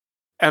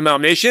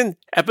MLM Nation,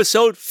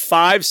 episode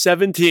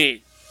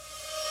 517.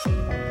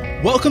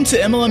 Welcome to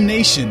MLM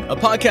Nation, a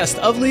podcast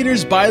of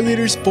leaders, by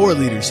leaders, for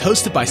leaders,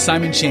 hosted by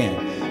Simon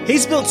Chan.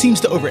 He's built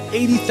teams to over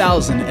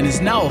 80,000 and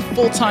is now a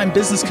full-time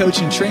business coach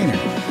and trainer.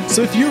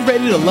 So if you're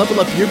ready to level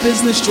up your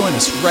business, join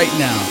us right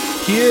now.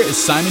 Here is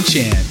Simon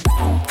Chan.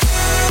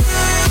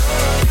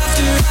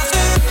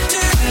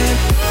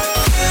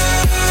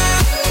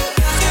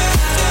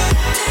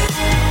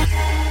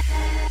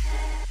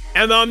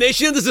 MLM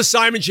Nation, this is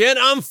Simon Chan.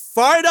 I'm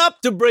fired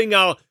up to bring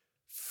our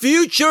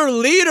future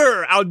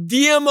leader, our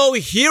DMO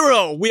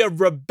hero. We have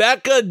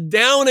Rebecca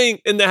Downing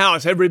in the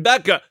house. Hey,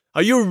 Rebecca,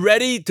 are you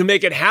ready to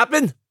make it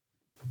happen?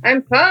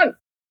 I'm pumped.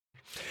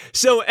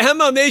 So,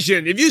 MLM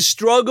Nation, if you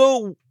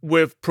struggle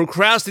with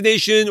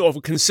procrastination or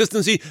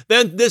consistency,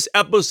 then this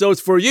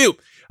episode's for you.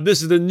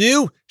 This is the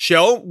new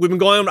show. We've been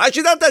going on,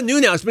 actually not that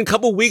new now. It's been a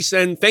couple weeks,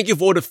 and thank you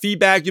for all the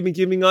feedback you've been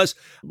giving us.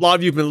 A lot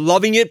of you have been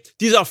loving it.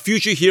 These are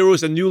future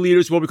heroes and new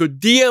leaders, what we call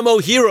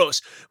DMO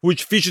heroes,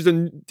 which features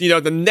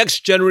the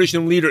next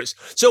generation of leaders.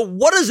 So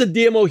what is a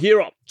DMO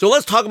hero? So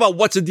let's talk about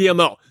what's a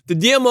DMO. The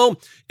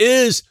DMO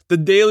is the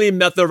daily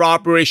method of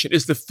operation.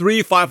 It's the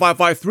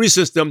 3-5-5-5-3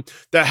 system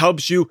that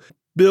helps you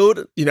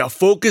build,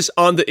 focus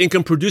on the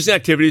income producing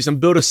activities and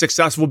build a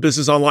successful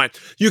business online.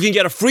 You can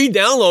get a free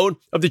download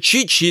of the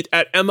cheat sheet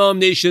at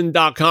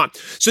mlmnation.com.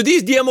 So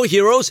these DMO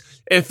heroes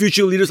and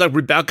future leaders like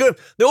Rebecca,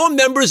 they're all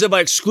members of our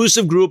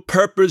exclusive group,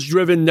 Purpose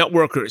Driven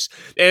Networkers,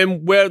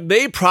 and where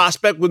they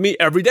prospect with me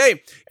every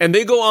day. And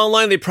they go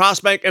online, they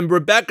prospect, and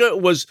Rebecca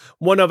was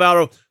one of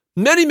our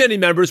many, many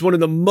members, one of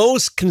the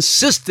most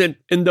consistent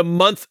in the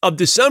month of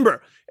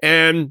December.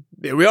 And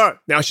there we are.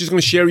 Now she's going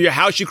to share with you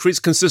how she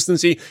creates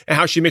consistency and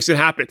how she makes it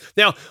happen.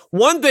 Now,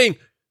 one thing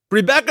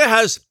Rebecca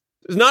is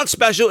not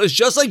special. It's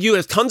just like you.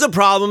 Has tons of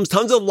problems,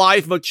 tons of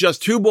life, but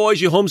just two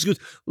boys, you homeschool,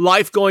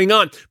 life going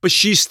on. But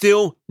she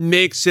still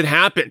makes it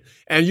happen.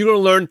 And you're going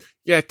to learn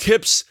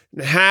tips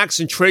and hacks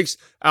and tricks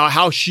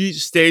how she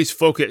stays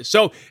focused.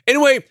 So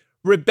anyway,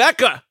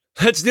 Rebecca,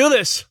 let's do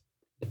this.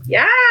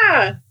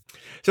 Yeah.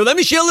 So let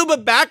me share a little bit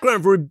of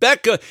background.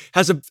 Rebecca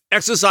has an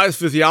exercise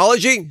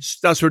physiology,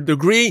 that's her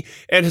degree,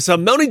 and has had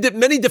many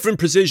different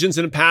positions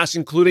in the past,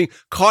 including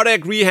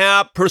cardiac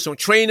rehab, personal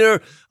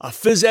trainer, a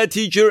phys ed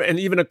teacher, and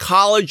even a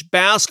college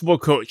basketball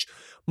coach.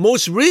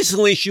 Most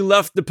recently, she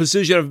left the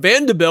position at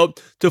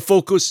Vanderbilt to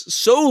focus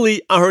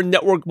solely on her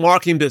network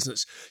marketing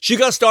business. She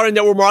got started in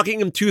network marketing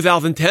in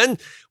 2010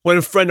 when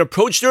a friend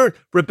approached her.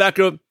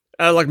 Rebecca,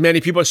 like many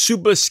people, are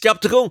super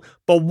skeptical,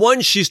 but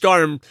once she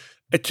started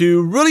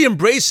to really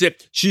embrace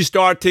it, she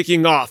started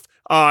taking off.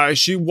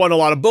 She won a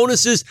lot of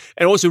bonuses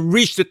and also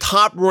reached the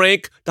top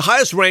rank, the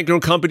highest rank in her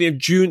company in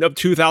June of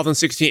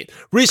 2016.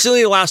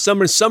 Recently, last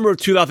summer of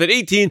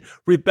 2018,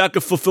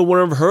 Rebecca fulfilled one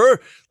of her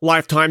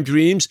lifetime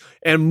dreams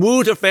and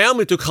moved her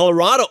family to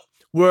Colorado,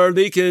 where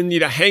they can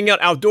hang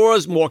out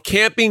outdoors, more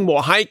camping,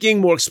 more hiking,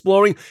 more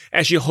exploring,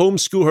 as she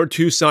homeschooled her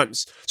two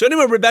sons. So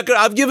anyway, Rebecca,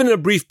 I've given a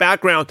brief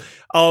background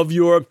of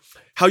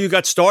how you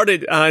got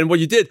started and what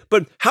you did,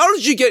 but how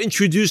did you get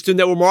introduced to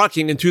network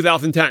marketing in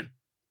 2010?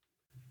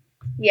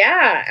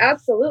 Yeah,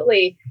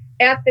 absolutely.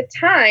 At the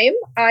time,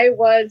 I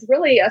was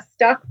really a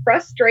stuck,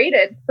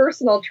 frustrated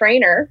personal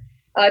trainer,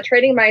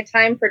 trading my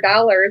time for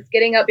dollars,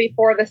 getting up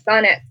before the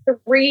sun at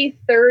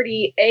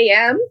 3:30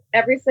 a.m.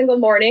 every single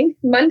morning,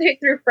 Monday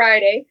through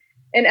Friday,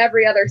 and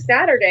every other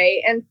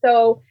Saturday. And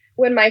so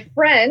when my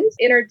friend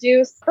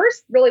introduced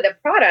first really the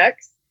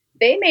products,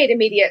 they made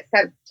immediate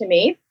sense to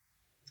me.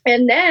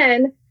 And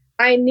then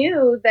I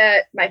knew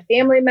that my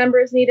family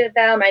members needed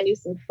them. I knew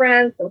some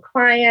friends, some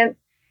clients,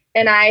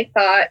 and I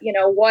thought,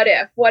 what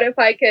if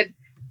I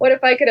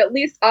could at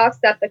least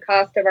offset the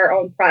cost of our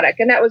own product?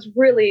 And that was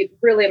really,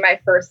 really my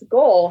first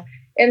goal.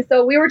 And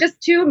so we were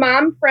just two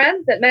mom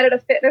friends that met at a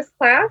fitness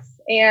class.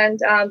 And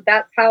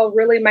that's how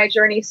really my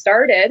journey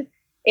started.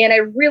 And I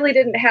really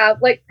didn't have,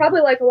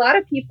 probably like a lot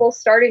of people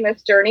starting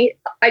this journey,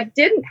 I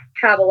didn't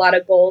have a lot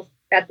of goals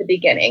at the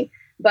beginning.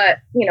 But,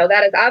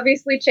 that has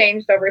obviously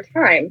changed over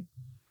time.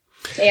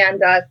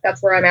 And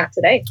that's where I'm at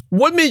today.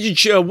 What made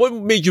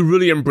you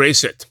really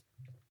embrace it?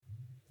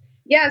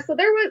 Yeah, so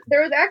there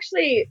was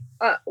actually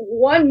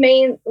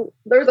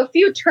there's a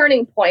few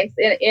turning points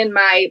in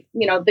my,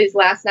 these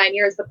last 9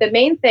 years. But the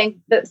main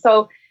thing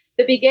so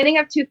the beginning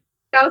of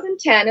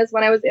 2010 is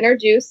when I was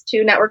introduced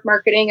to network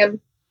marketing and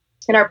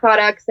our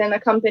products and the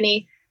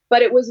company.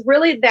 But it was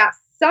really that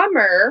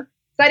summer.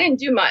 I didn't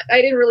do much.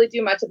 I didn't really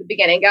do much at the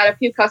beginning. Got a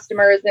few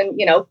customers and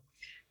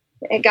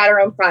got our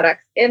own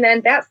products. And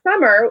then that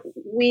summer,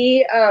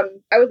 I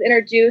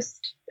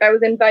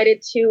was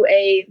invited to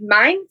a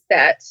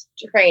mindset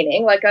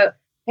training,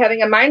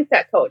 having a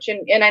mindset coach.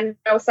 And I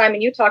know,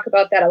 Simon, you talk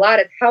about that a lot.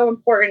 It's how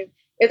important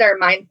is our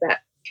mindset.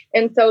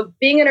 And so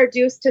being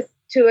introduced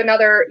to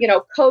another,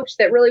 coach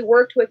that really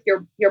worked with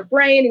your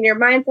brain and your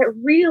mindset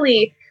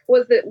really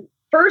was the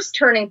first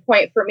turning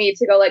point for me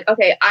to go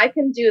okay, I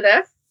can do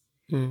this.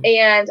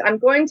 And I'm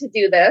going to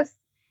do this.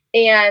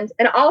 and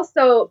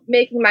also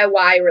making my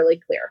why really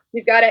clear.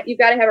 You've got to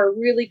have a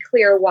really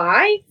clear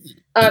why,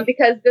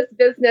 because this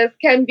business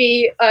can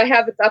be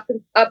have its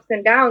ups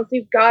and downs. So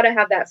you've got to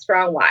have that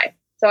strong why.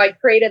 So I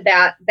created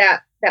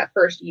that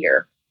first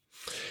year.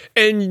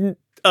 And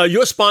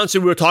your sponsor,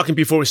 we were talking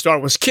before we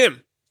started, was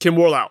Kim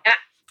Warlau.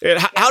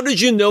 Yeah. How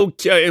did you know,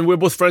 and we're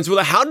both friends with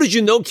her, how did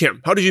you know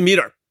Kim? How did you meet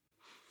her?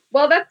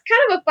 Well, that's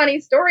kind of a funny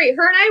story.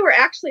 Her and I were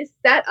actually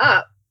set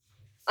up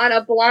on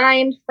a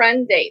blind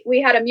friend date. We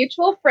had a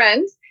mutual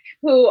friend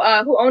who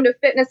owned a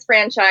fitness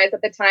franchise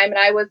at the time, and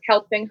I was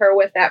helping her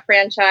with that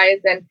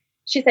franchise. And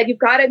she said, "You've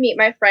got to meet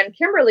my friend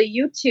Kimberly.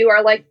 You two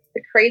are like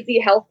the crazy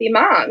healthy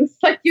moms.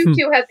 Like you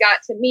two have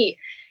got to meet."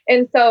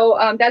 And so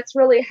that's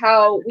really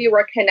how we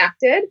were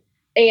connected.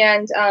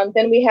 And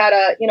then we had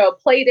a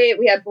play date.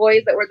 We had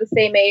boys that were the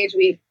same age.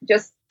 We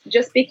just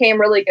became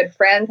really good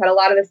friends. Had a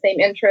lot of the same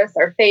interests,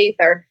 our faith,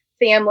 our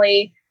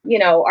family,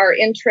 our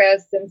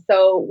interests. And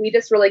so we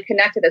just really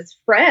connected as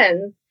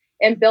friends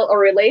and built a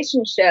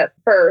relationship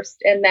first.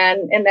 And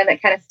then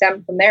it kind of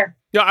stemmed from there.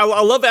 Yeah,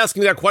 I love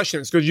asking that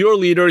question because you're a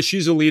leader,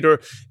 she's a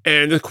leader.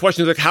 And the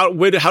question is like, how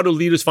do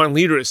leaders find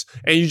leaders?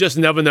 And you just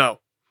never know,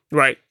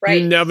 right?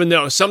 You never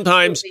know.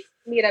 Sometimes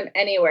meet them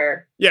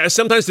anywhere. Yeah,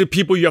 sometimes the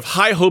people you have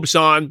high hopes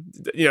on,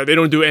 they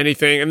don't do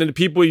anything. And then the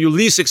people you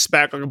least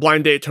expect, like a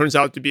blind date, turns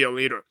out to be a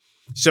leader.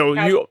 So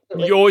you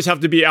always have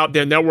to be out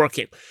there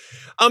networking.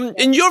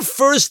 In your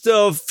first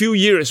few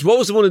years, what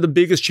was one of the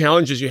biggest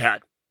challenges you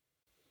had?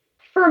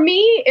 For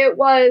me, it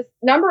was,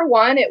 number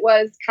one, it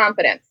was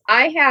confidence.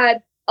 I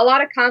had a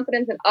lot of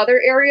confidence in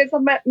other areas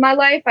of my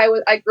life.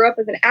 I grew up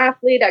as an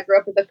athlete. I grew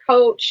up as a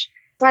coach.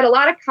 So I had a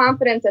lot of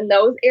confidence in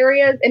those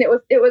areas. And it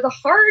was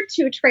hard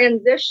to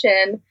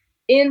transition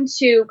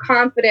into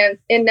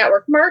confidence in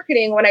network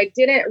marketing when I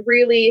didn't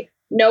really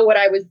know what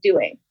I was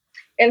doing.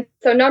 And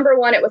so number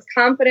one, it was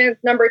confidence.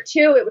 Number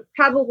two, it would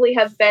probably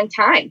have been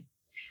time.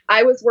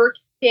 I was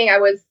working, I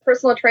was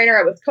personal trainer.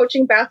 I was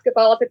coaching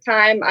basketball at the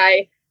time.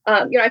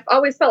 I've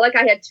always felt like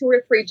I had 2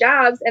 or 3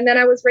 jobs, and then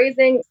I was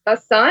raising a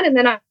son, and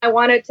then I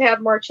wanted to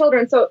have more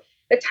children. So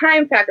the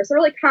time factor, so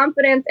really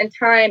confidence and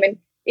time, and,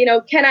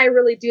 can I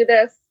really do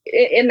this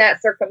in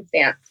that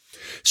circumstance?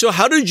 So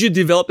how did you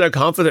develop that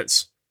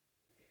confidence?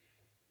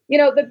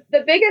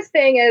 The biggest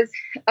thing is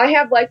I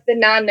have like the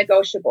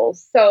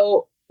non-negotiables.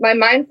 So my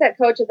mindset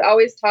coach has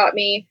always taught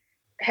me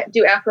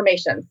do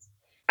affirmations.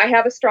 I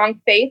have a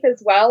strong faith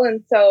as well.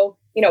 And so,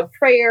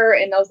 prayer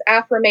and those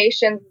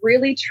affirmations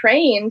really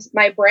trained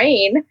my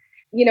brain,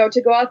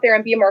 to go out there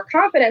and be more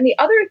confident. And the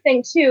other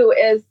thing too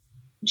is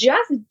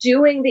just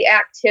doing the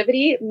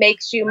activity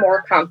makes you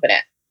more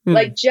confident.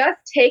 Like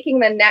just taking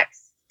the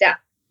next step,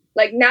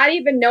 like not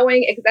even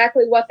knowing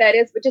exactly what that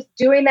is, but just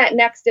doing that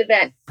next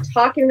event,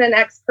 talking to the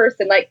next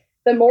person. Like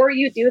the more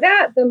you do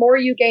that, the more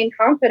you gain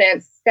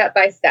confidence step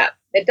by step.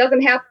 It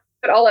doesn't happen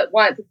all at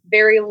once. It's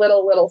very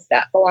little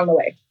steps along the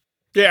way.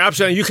 Yeah,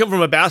 absolutely. You come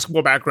from a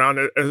basketball background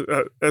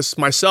as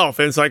myself.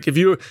 And it's like, if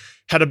you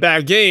had a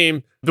bad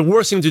game, the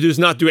worst thing to do is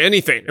not do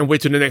anything and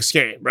wait till the next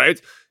game, right?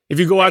 If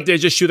you go out there,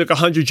 just shoot like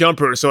 100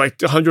 jumpers or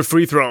like 100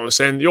 free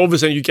throws, and all of a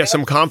sudden you get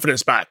some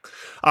confidence back.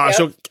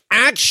 So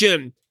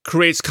action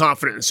creates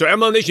confidence. So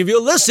MLM Nation, if you're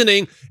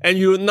listening and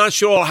you're not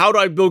sure, how do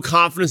I build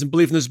confidence and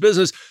belief in this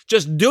business?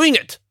 Just doing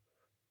it.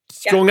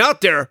 Going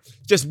out there,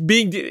 just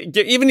being,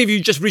 even if you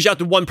just reach out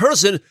to one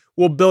person,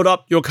 will build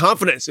up your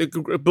confidence. It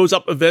builds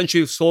up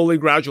eventually, slowly,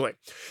 gradually.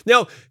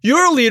 Now,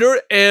 you're a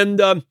leader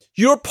and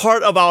you're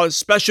part of our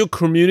special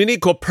community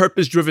called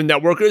Purpose Driven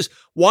Networkers.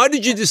 Why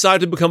did you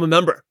decide to become a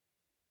member?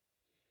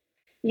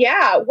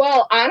 Yeah,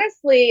 well,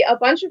 honestly, a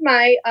bunch of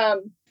my,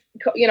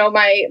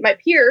 my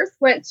peers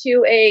went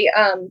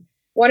to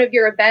one of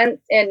your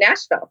events in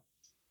Nashville,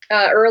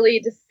 early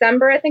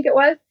December, I think it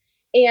was.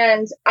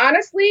 And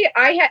honestly,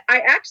 I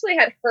actually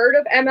had heard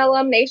of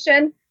MLM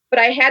Nation, but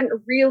I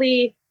hadn't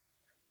really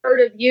heard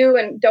of you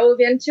and dove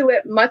into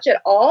it much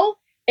at all.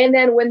 And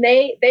then when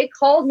they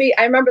called me,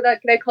 I remember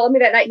that they called me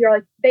that night. You're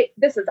like,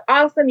 this is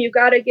awesome. You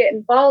got to get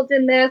involved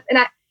in this. And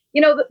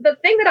the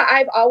thing that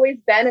I've always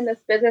been in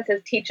this business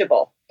is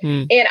teachable.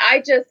 And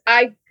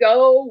I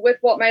go with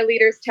what my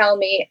leaders tell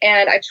me,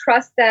 and I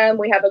trust them.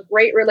 We have a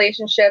great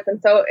relationship. And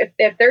so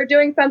if they're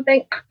doing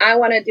something, I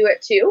want to do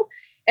it too.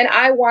 And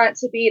I want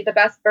to be the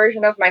best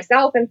version of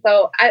myself. And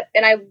so I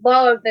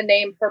love the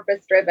name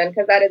Purpose Driven,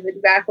 because that is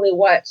exactly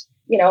what,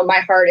 my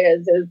heart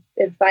is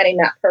finding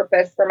that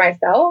purpose for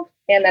myself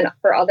and then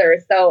for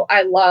others. So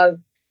I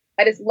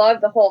just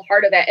love the whole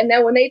heart of it. And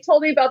then when they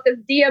told me about this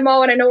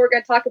DMO, and I know we're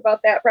going to talk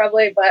about that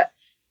probably, but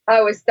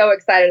I was so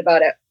excited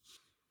about it.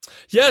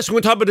 Yes, we're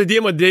going to talk about the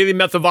DMO, the daily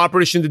method of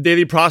operation, the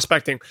daily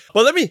prospecting.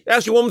 Well, let me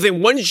ask you one more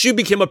thing. Once you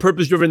became a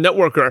purpose-driven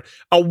networker,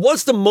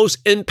 what's the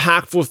most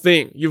impactful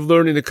thing you've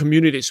learned in the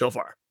community so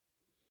far?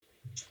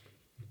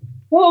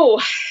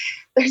 Oh,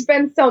 there's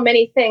been so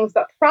many things,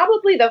 but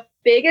probably the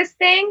biggest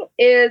thing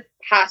is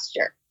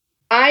posture.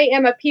 I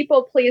am a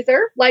people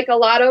pleaser, like a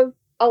lot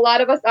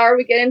of us are.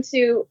 We get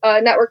into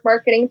network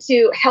marketing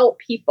to help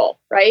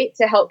people, right?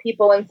 To help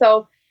people. And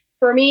so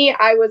for me,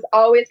 I was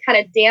always kind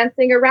of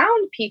dancing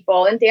around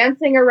people and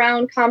dancing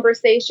around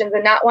conversations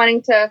and not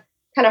wanting to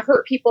kind of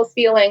hurt people's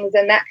feelings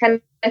and that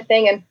kind of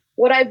thing. And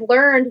what I've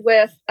learned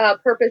with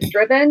Purpose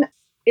Driven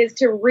is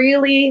to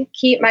really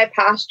keep my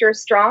posture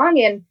strong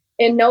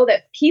and know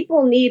that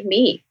people need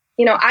me.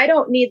 I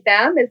don't need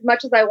them as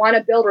much as I want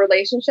to build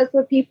relationships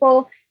with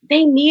people.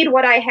 They need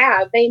what I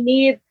have. They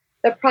need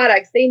the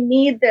products. They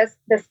need this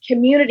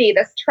community,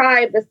 this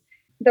tribe,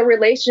 the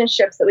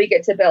relationships that we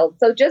get to build.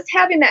 So just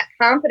having that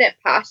confident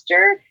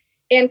posture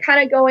and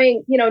kind of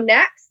going,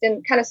 next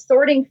and kind of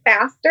sorting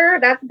faster,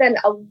 that's been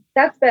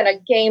a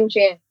game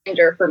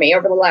changer for me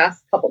over the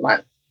last couple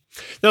months.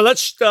 Now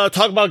let's talk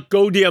about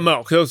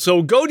GoDMO.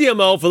 So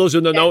GoDMO, for those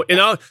who don't know, in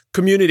our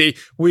community,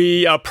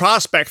 we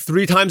prospect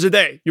 3 times a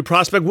day. You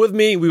prospect with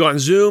me. We go on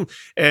Zoom,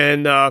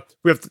 and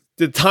we have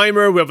the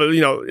timer. We have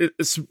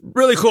it's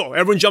really cool.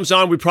 Everyone jumps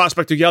on. We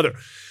prospect together.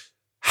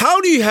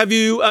 How do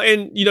you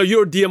and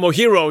you're a DMO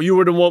hero. You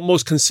were the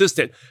most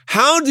consistent.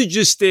 How did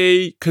you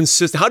stay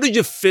consistent? How did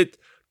you fit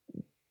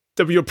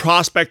your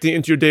prospecting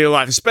into your daily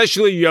life?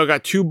 Especially you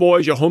got 2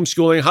 boys. You're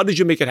homeschooling. How did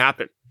you make it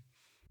happen?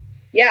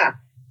 Yeah.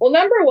 Well,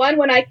 number one,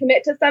 when I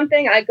commit to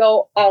something, I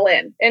go all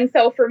in. And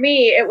so for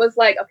me, it was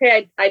like,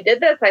 okay, I did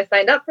this. I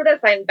signed up for this.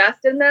 I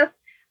invest in this.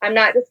 I'm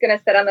not just going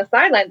to sit on the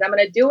sidelines. I'm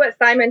going to do what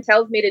Simon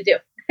tells me to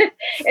do.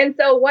 And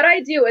so what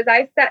I do is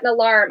I set an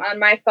alarm on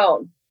my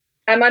phone.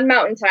 I'm on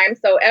Mountain Time.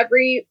 So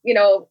every,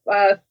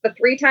 the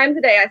 3 times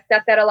a day, I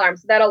set that alarm.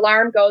 So that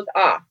alarm goes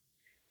off.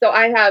 So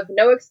I have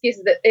no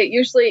excuses. It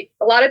usually,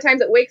 a lot of times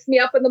it wakes me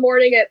up in the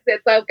morning.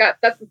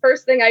 That's the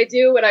first thing I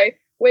do when I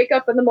wake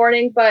up in the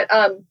morning. But,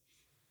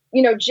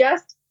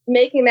 just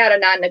making that a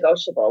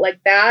non-negotiable, like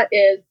that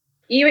is,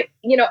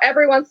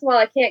 every once in a while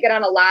I can't get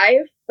on a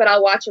live, but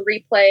I'll watch a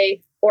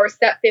replay or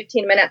set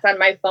 15 minutes on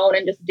my phone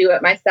and just do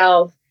it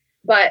myself.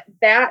 But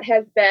that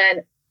has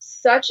been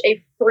such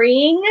a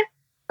freeing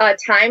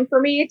time for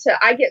me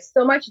I get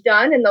so much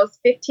done in those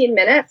 15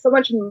 minutes, so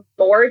much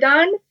more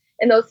done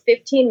in those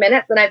 15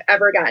 minutes than I've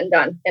ever gotten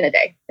done in a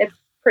day. It's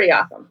pretty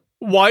awesome.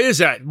 Why is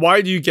that?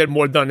 Why do you get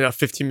more done in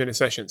 15-minute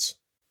sessions?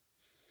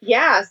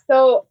 Yeah.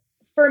 So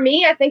for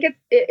me, I think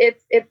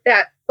it's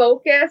that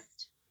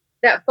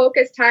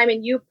focused time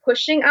and you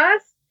pushing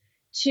us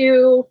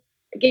to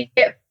get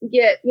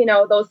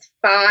those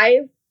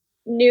 5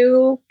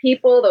 new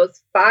people,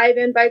 those 5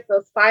 invites,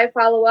 those 5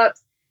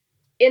 follow-ups.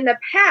 In the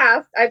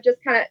past, I've just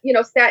kind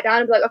of, sat down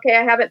and be like, okay,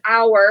 I have an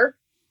hour.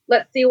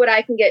 Let's see what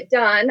I can get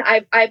done.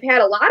 I've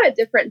had a lot of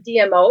different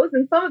DMOs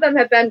and some of them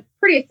have been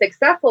pretty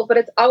successful, but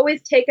it's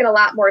always taken a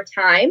lot more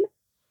time.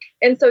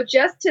 And so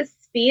just to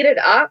speed it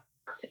up,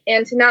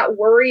 and to not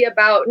worry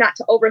about, not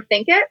to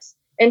overthink it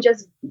and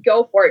just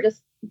go for it.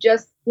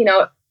 Just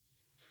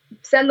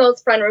send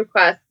those friend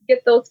requests,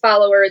 get those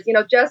followers,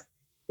 just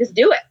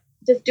do it.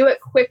 Just do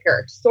it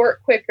quicker,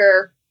 sort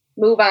quicker,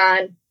 move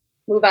on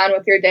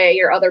with your day,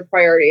 your other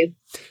priorities.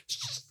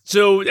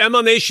 So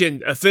MLM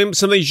Nation,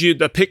 something you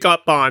to pick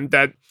up on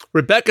that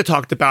Rebecca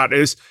talked about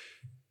is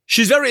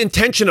she's very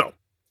intentional,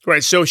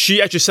 right? So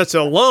she actually sets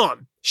an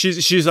alarm.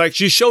 She's like,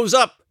 she shows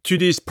up to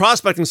these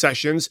prospecting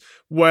sessions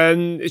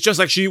when it's just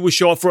like she would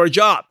show up for a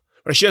job,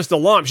 or she has the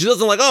alarm. She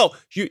doesn't like,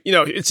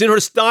 it's in her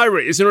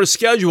diary, it's in her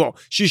schedule.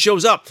 She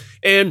shows up,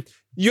 and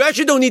you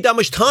actually don't need that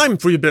much time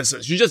for your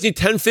business. You just need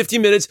 10,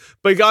 15 minutes,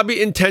 but you gotta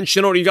be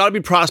intentional. You gotta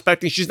be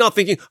prospecting. She's not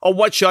thinking, oh,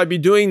 what should I be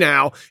doing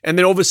now? And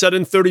then all of a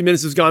sudden 30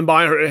 minutes has gone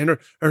by and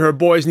her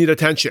boys need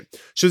attention.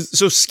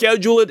 So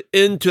schedule it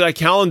into that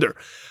calendar.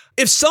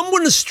 If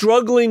someone is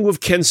struggling with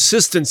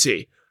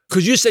consistency,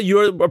 because you said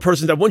you're a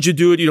person that once you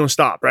do it, you don't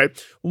stop, right?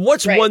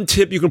 What's one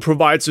tip you can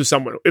provide to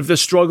someone if they're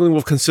struggling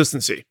with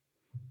consistency?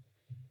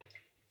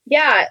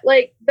 Yeah,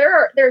 like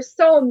there's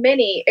so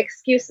many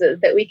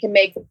excuses that we can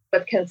make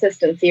with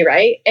consistency,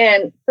 right?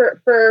 And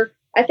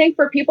I think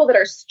for people that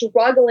are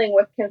struggling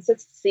with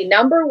consistency,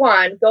 number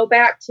one, go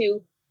back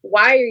to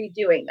why are you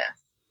doing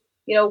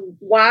this?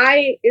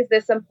 Why is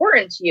this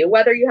important to you?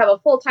 Whether you have a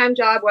full-time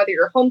job, whether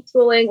you're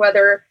homeschooling,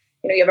 whether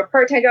you have a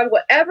part-time job,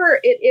 whatever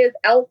it is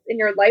else in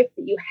your life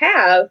that you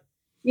have,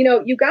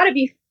 you got to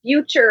be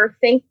future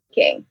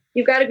thinking.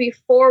 You've got to be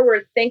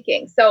forward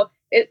thinking. So,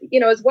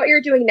 is what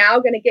you're doing now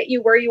going to get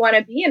you where you want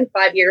to be in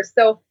 5 years?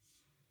 So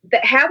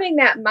having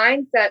that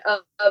mindset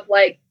of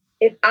like,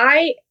 if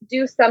I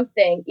do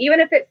something, even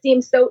if it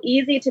seems so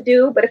easy to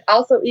do, but it's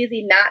also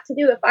easy not to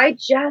do, if I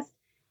just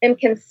am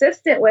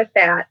consistent with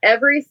that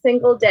every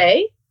single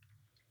day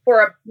for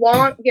a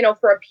long,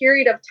 for a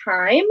period of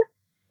time,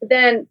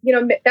 then,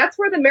 that's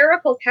where the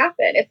miracles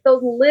happen. It's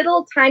those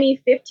little tiny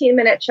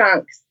 15-minute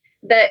chunks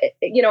that,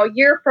 a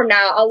year from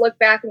now, I'll look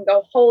back and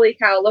go, holy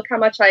cow, look how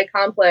much I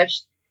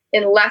accomplished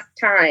in less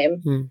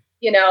time,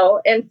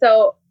 And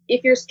so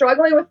if you're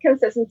struggling with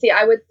consistency,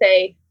 I would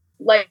say,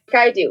 like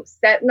I do,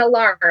 set an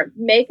alarm,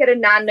 make it a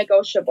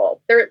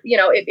non-negotiable.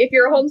 If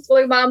you're a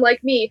homeschooling mom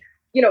like me,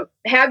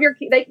 have your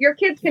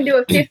kids can do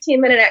a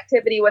 15-minute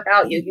activity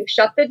without you. You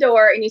shut the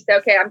door and you say,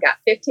 okay, I've got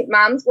 15,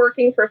 mom's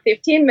working for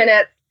 15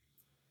 minutes.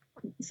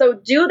 So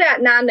do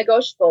that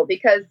non-negotiable,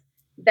 because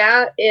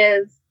that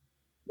is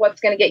what's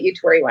going to get you to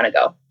where you want to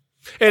go.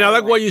 And I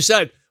like what you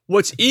said.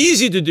 What's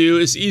easy to do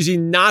is easy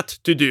not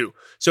to do.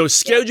 So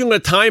scheduling a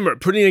timer,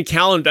 putting in a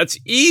calendar, that's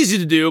easy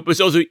to do, but it's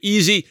also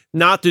easy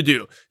not to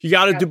do. You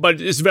got to do, but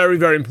it's very,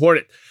 very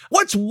important.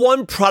 What's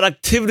one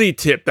productivity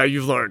tip that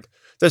you've learned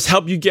that's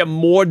helped you get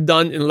more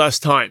done in less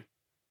time?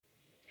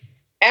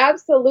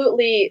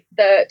 Absolutely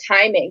the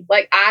timing.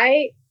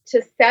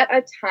 To set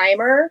a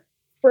timer,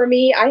 for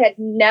me, I had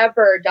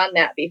never done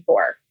that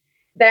before.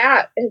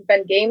 That has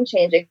been game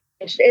changing.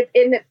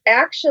 It's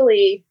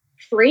actually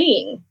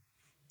freeing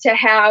to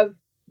have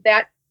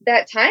that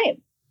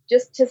time,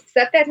 just to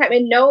set that time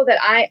and know that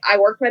I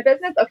worked my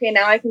business. Okay,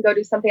 now I can go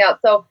do something else.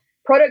 So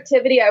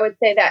productivity, I would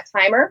say that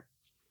timer,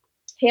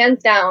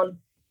 hands down,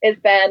 has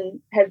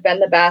been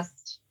the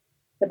best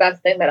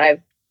thing that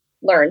I've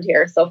learned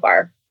here so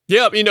far.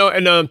 Yeah,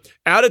 and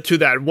added to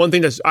that, one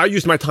thing I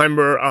use my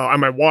timer on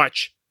my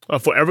watch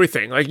for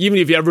everything. Like even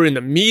if you're ever in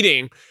the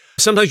meeting,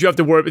 sometimes you have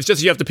to work. It's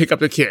just you have to pick up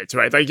the kids,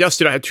 right? Like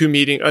yesterday, I had two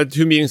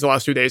meetings the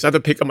last 2 days. I had to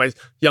pick up my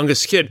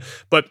youngest kid.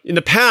 But in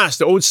the past,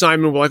 the old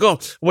Simon were like, "Oh,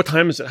 what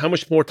time is it? How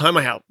much more time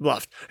I have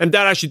left?" And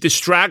that actually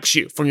distracts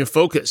you from your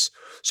focus.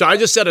 So I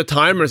just set a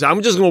timer and said,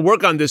 "I'm just going to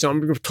work on this.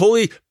 I'm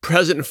totally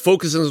present and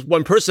focused on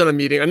one person in a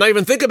meeting, and not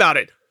even think about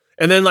it."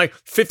 And then like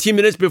 15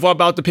 minutes before I'm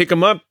about to pick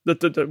him up,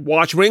 the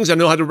watch rings. I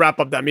know how to wrap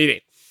up that meeting.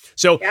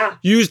 So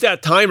use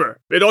that timer.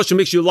 It also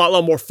makes you a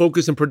lot more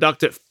focused and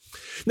productive.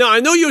 Now,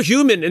 I know you're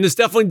human, and there's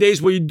definitely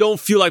days where you don't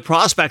feel like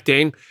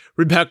prospecting,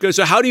 Rebecca.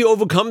 So how do you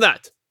overcome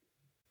that?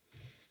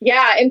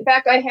 Yeah, in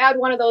fact, I had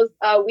one of those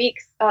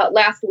weeks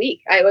last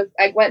week. I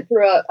went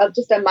through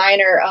just a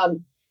minor,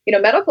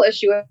 medical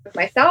issue with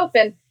myself.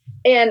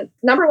 And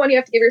number one, you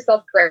have to give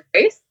yourself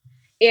grace.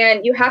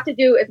 And you have to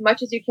do as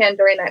much as you can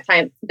during that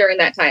time.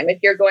 If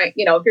you're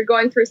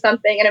going through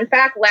something. And in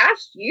fact,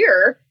 last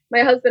year, my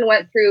husband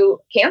went through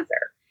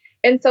cancer.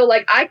 And so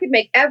I could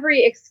make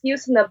every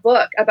excuse in the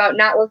book about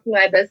not working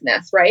my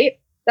business, right?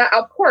 That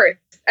of course,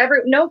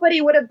 nobody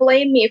would have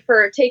blamed me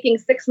for taking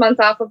 6 months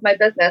off of my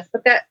business,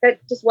 but that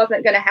just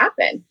wasn't going to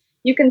happen.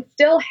 You can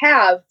still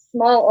have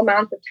small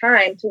amounts of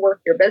time to work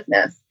your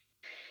business.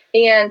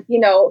 And,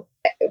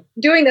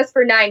 doing this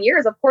for 9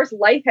 years, of course,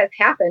 life has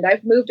happened.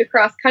 I've moved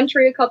across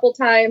country a couple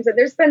times, and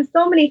there's been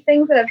so many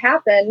things that have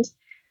happened.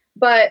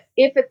 But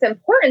if it's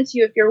important to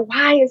you, if your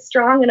why is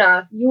strong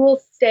enough, you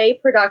will stay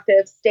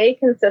productive, stay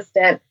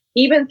consistent,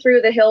 even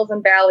through the hills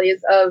and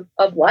valleys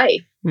of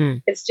life.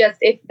 It's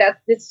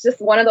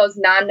just one of those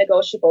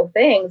non-negotiable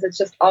things. It's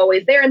just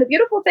always there. And the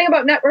beautiful thing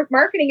about network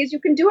marketing is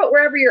you can do it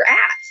wherever you're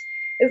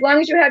at. As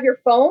long as you have your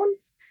phone,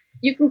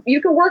 you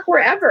can work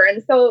wherever.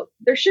 And so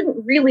there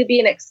shouldn't really be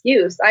an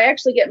excuse. I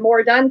actually get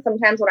more done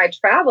sometimes when I'm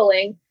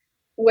traveling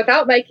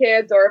without my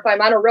kids, or if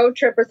I'm on a road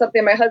trip or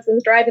something, my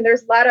husband's driving.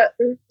 There's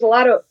a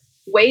lot of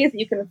ways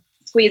you can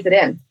squeeze it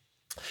in.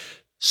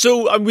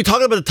 So we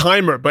talked about the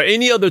timer, but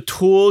any other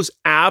tools,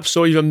 apps,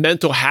 or even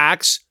mental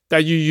hacks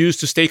that you use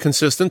to stay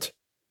consistent?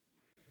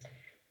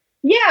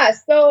 Yeah.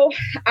 So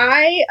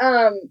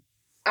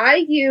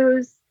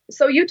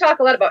so you talk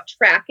a lot about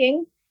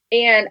tracking,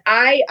 and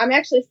I'm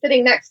actually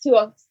sitting next to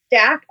a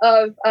stack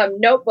of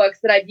notebooks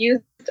that I've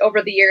used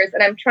over the years,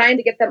 and I'm trying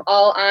to get them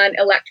all on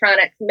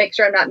electronic to make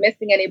sure I'm not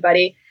missing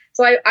anybody.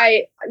 So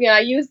I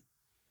use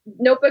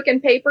notebook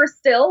and paper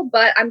still,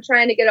 but I'm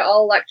trying to get it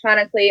all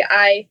electronically.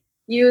 I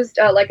used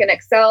an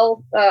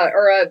Excel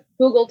or a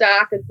Google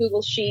Doc, a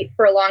Google Sheet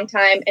for a long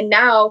time. And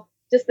now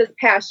just this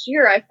past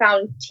year, I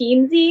found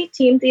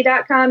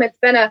Teamzy.com.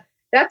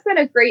 That's been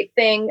a great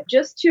thing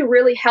just to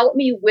really help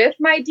me with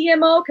my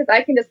DMO, because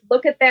I can just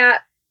look at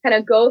that, kind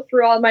of go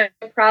through all my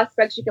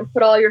prospects. You can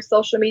put all your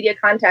social media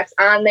contacts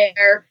on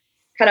there,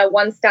 kind of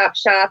one-stop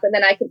shop. And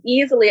then I can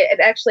it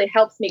actually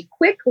helps me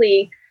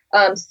quickly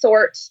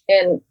sort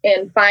and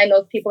find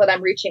those people that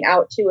I'm reaching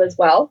out to as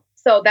well.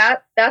 So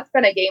that's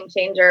been a game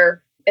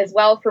changer as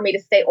well for me to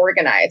stay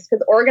organized,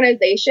 because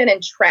organization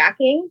and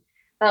tracking,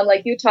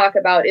 like you talk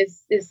about,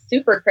 is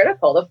super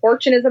critical. The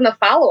fortune is in the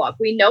follow-up.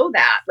 We know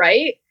that,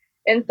 right?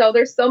 And so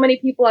there's so many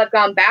people I've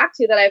gone back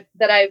to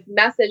that I've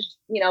messaged,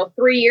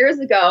 3 years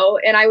ago.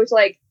 And I was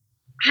like,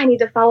 I need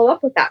to follow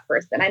up with that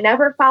person. I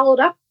never followed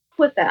up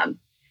with them,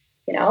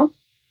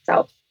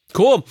 so.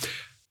 Cool.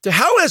 So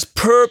how has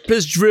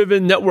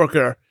Purpose-Driven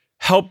Networker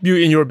helped you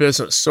in your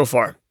business so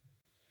far?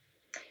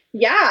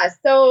 Yeah.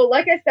 So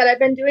like I said, I've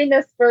been doing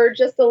this for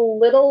just a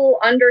little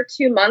under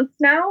 2 months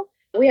now.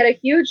 We had a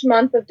huge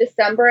month of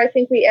December. I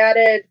think we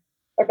added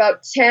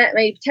about 10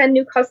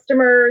 new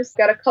customers,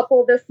 got a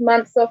couple this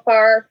month so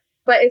far.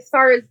 But as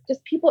far as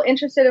just people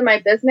interested in my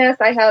business,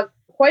 I have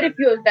quite a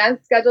few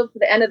events scheduled for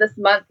the end of this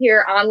month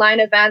here, online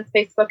events,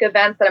 Facebook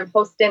events that I'm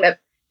hosting, that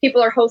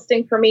people are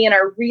hosting for me and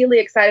are really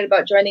excited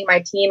about joining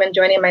my team and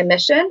joining my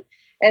mission.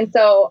 And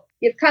so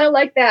it's kind of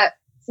like that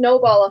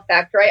snowball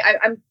effect, right?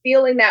 I'm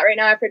feeling that right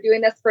now after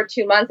doing this for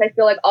 2 months. I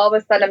feel like all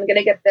of a sudden I'm going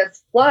to get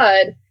this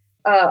flood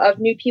of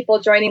new people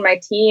joining my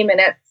team.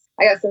 And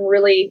I got some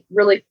really,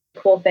 really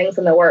cool things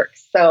in the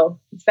works. So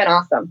it's been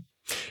awesome.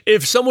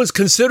 If someone's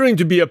considering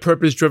to be a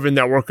purpose-driven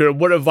networker,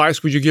 what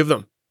advice would you give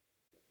them?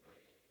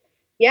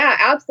 Yeah,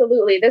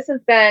 absolutely. This has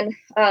been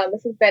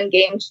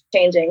game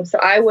changing. So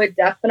I would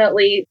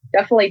definitely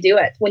do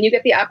it when you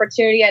get the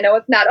opportunity. I know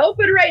it's not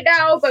open right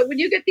now, but when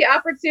you get the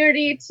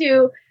opportunity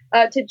to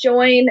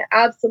join,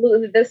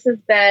 absolutely, this has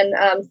been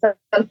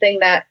something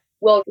that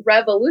will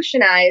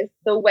revolutionize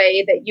the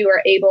way that you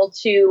are able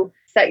to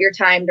set your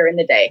time during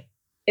the day.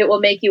 It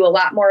will make you a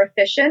lot more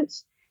efficient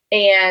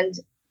and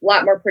a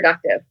lot more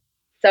productive.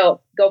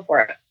 So go for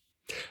it.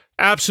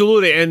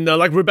 Absolutely. And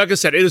like Rebecca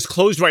said, it is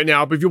closed right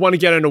now. But if you want to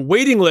get on a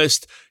waiting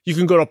list, you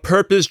can go to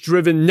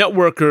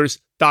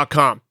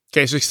purposedrivennetworkers.com.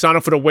 Okay, so sign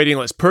up for the waiting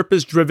list,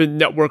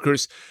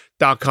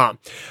 purposedrivennetworkers.com.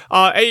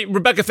 Hey,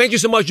 Rebecca, thank you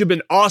so much. You've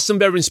been awesome,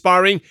 very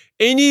inspiring.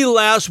 Any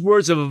last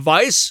words of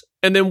advice?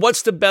 And then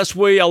what's the best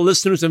way our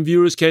listeners and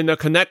viewers can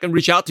connect and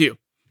reach out to you?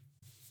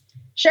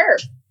 Sure.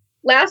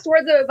 Last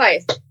words of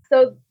advice.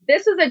 So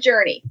this is a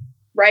journey,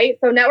 right?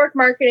 So network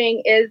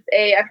marketing is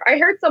I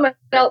heard someone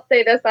else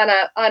say this on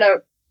a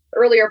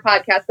earlier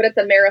podcast, but it's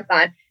a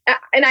marathon.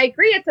 And I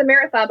agree it's a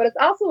marathon, but it's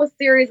also a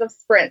series of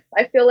sprints.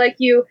 I feel like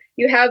you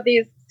have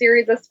these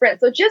series of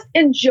sprints. So just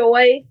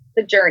enjoy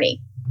the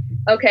journey.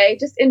 Okay.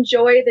 Just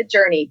enjoy the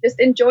journey. Just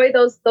enjoy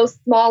those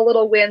small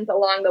little wins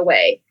along the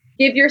way.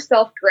 Give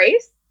yourself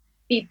grace,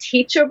 be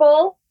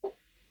teachable.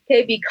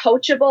 Okay. Be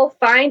coachable,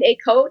 find a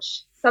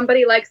coach,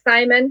 somebody like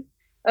Simon.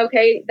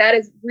 Okay. That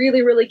is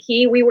really, really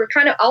key. We were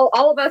kind of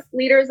all of us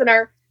leaders in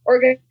our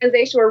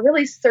organization were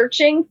really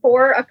searching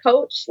for a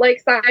coach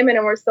like Simon,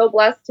 and we're so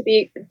blessed to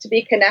be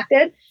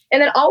connected.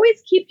 And then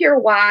always keep your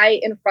why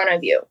in front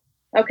of you.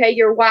 Okay,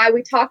 your why.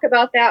 We talk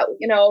about that,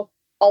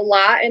 a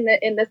lot in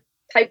this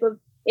type of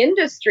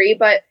industry,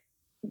 but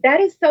that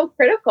is so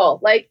critical.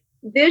 Like,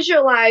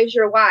 visualize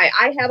your why.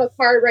 I have a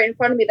card right in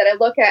front of me that I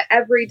look at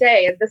every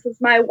day, and this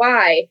is my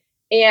why.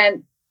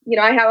 And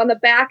I have on the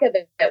back of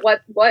it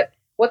what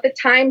the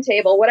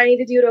timetable, what I need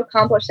to do to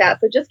accomplish that.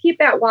 So just keep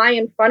that why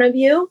in front of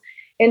you.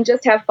 And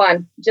just have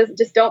fun.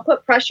 Just don't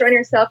put pressure on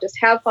yourself. Just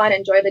have fun.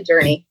 Enjoy the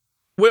journey.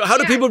 Well, how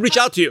do people reach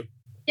out to you?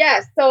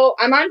 Yeah, so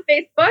I'm on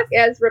Facebook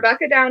as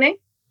Rebecca Downing.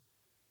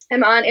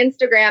 I'm on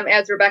Instagram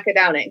as Rebecca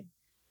Downing.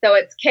 So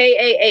it's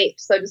KAH.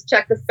 So just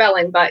check the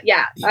spelling. But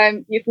yeah,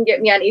 you can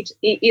get me on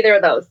either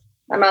of those.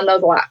 I'm on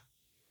those a lot.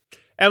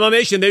 MLM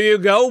Nation, there you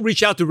go.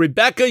 Reach out to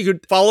Rebecca. You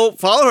could follow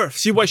her,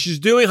 see what she's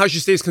doing, how she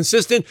stays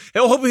consistent.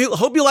 And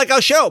hope you like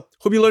our show.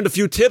 Hope you learned a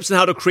few tips on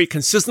how to create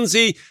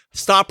consistency,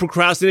 stop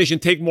procrastination,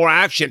 take more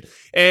action.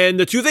 And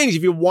the two things,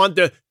 if you want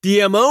the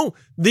DMO,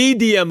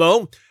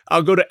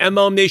 go to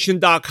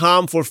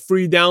mlmnation.com for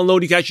free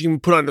download. You can actually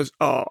put on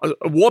a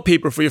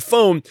wallpaper for your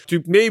phone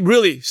to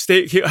really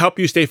help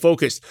you stay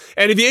focused.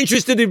 And if you're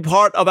interested in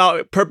part of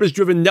our Purpose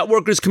Driven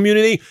Networkers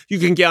community, you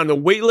can get on the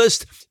wait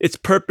list. It's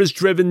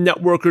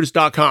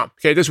purposedrivennetworkers.com.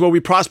 Okay, this is where we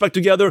prospect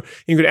together.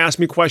 You can ask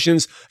me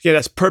questions. Yeah,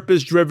 that's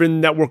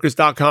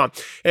purposedrivennetworkers.com.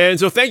 And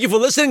so thank you for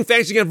listening.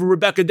 Thanks again for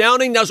Rebecca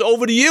Downing. Now it's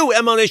over to you,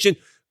 MLM Nation.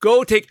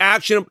 Go take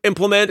action,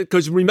 implement it,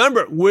 because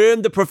remember, we're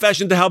in the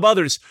profession to help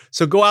others.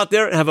 So go out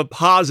there and have a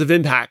positive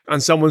impact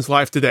on someone's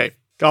life today.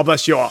 God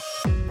bless you all.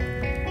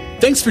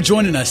 Thanks for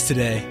joining us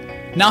today.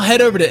 Now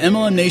head over to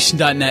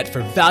mlmnation.net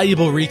for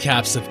valuable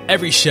recaps of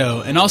every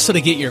show, and also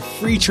to get your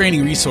free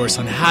training resource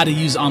on how to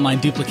use online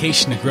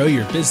duplication to grow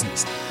your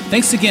business.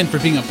 Thanks again for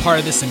being a part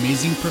of this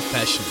amazing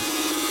profession.